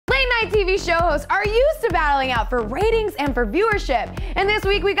Late-night TV show hosts are used to battling out for ratings and for viewership, and this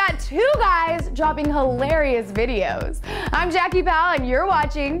week we got two guys dropping hilarious videos. I'm Jackie Powell, and you're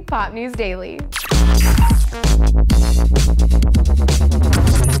watching Pop News Daily.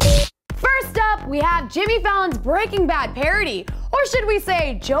 First up, we have Jimmy Fallon's Breaking Bad parody, or should we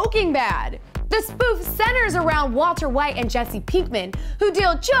say Joking Bad. The spoof centers around Walter White and Jesse Pinkman, who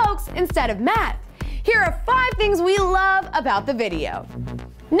deal jokes instead of math. Here are 5 things we love about the video.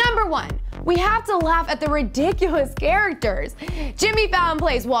 Number 1, we have to laugh at the ridiculous characters. Jimmy Fallon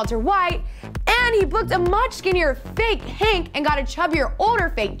plays Walter White, and he booked a much skinnier fake Hank and got a chubbier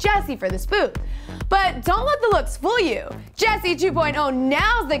older fake Jesse for the spoof. But don't let the looks fool you. Jesse 2.0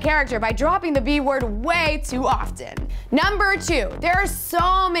 nails the character by dropping the B word way too often. Number 2, there are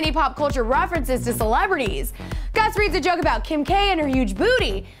so many pop culture references to celebrities. Gus reads a joke about Kim K and her huge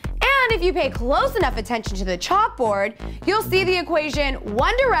booty. And if you pay close enough attention to the chalkboard, you'll see the equation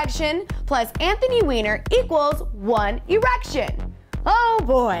One Direction plus Anthony Weiner equals One Erection. Oh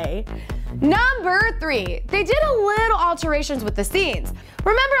boy. Number 3, they did a little alterations with the scenes.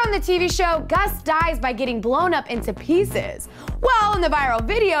 Remember on the TV show, Gus dies by getting blown up into pieces. Well, in the viral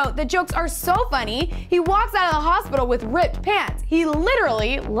video, the jokes are so funny, he walks out of the hospital with ripped pants. He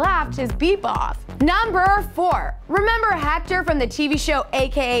literally laughed his beep off. Number 4, remember Hector from the TV show,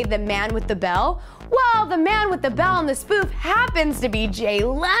 aka the Man with the Bell? Well, the Man with the Bell in the spoof happens to be Jay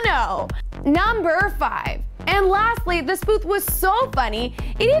Leno. Number 5, and lastly, the spoof was so funny,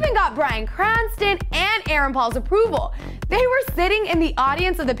 it even got Bryan Cranston and Aaron Paul's approval. They were sitting in the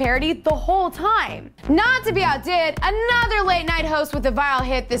audience of the parody the whole time. Not to be outdid, another late night host with a viral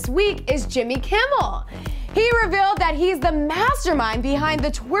hit this week is Jimmy Kimmel. He revealed that he's the mastermind behind the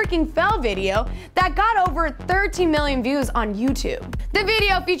Twerking Fell video that got over 13 million views on YouTube. The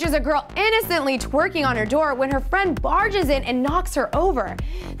video features a girl innocently twerking on her door when her friend barges in and knocks her over.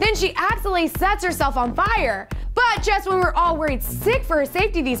 Then she accidentally sets herself on fire. But just when we're all worried sick for her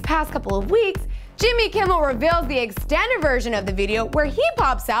safety these past couple of weeks, Jimmy Kimmel reveals the extended version of the video where he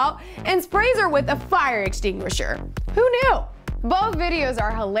pops out and sprays her with a fire extinguisher. Who knew? Both videos are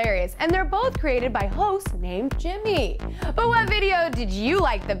hilarious, and they're both created by hosts named Jimmy. But what video did you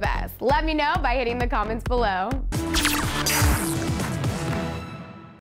like the best? Let me know by hitting the comments below.